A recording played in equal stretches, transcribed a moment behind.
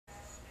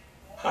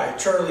Hi,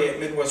 Charlie at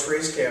Midwest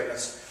Race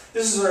Cabinets.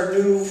 This is our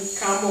new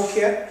combo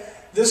kit.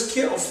 This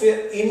kit will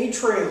fit any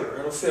trailer.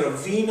 It'll fit a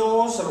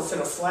V-nose, it'll fit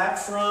a flat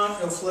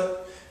front, it'll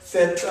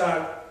fit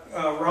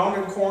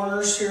rounded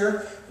corners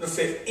here. It'll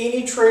fit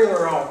any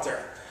trailer out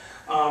there.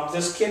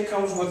 This kit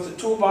comes with the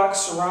toolbox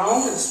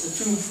surround. It's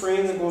the tube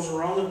frame that goes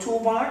around the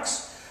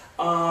toolbox.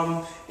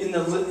 In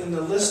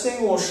the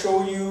listing, we'll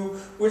show you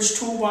which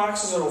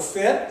toolboxes it'll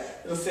fit.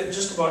 It'll fit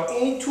just about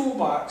any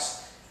toolbox,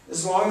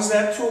 as long as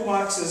that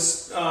toolbox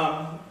is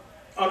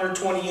under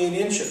 28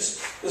 inches.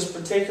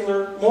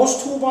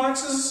 Most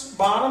toolboxes,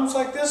 bottoms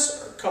like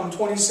this, come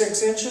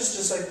 26 inches,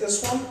 just like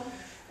this one.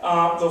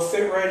 They'll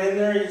fit right in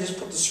there. You just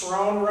put the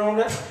surround around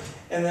it,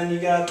 and then you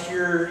got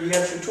your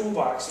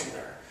toolbox in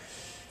there.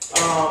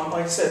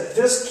 Like I said,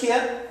 this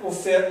kit will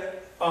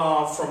fit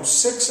from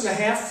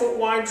 6.5 foot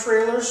wide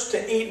trailers to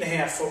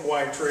 8.5 foot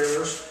wide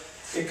trailers.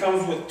 It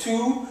comes with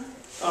two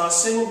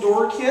single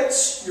door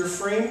kits, your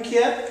frame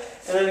kit,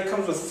 and then it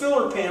comes with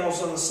filler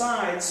panels on the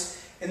sides.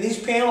 And these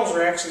panels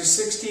are actually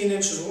 16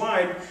 inches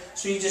wide,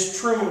 so you just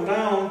trim them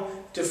down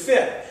to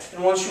fit.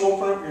 And once you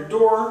open up your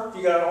door,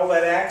 you got all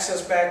that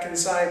access back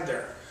inside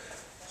there.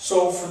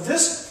 So for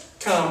this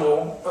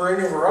combo, or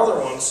any of our other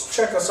ones,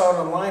 check us out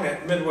online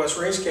at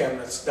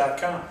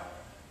MidwestRaceCabinets.com.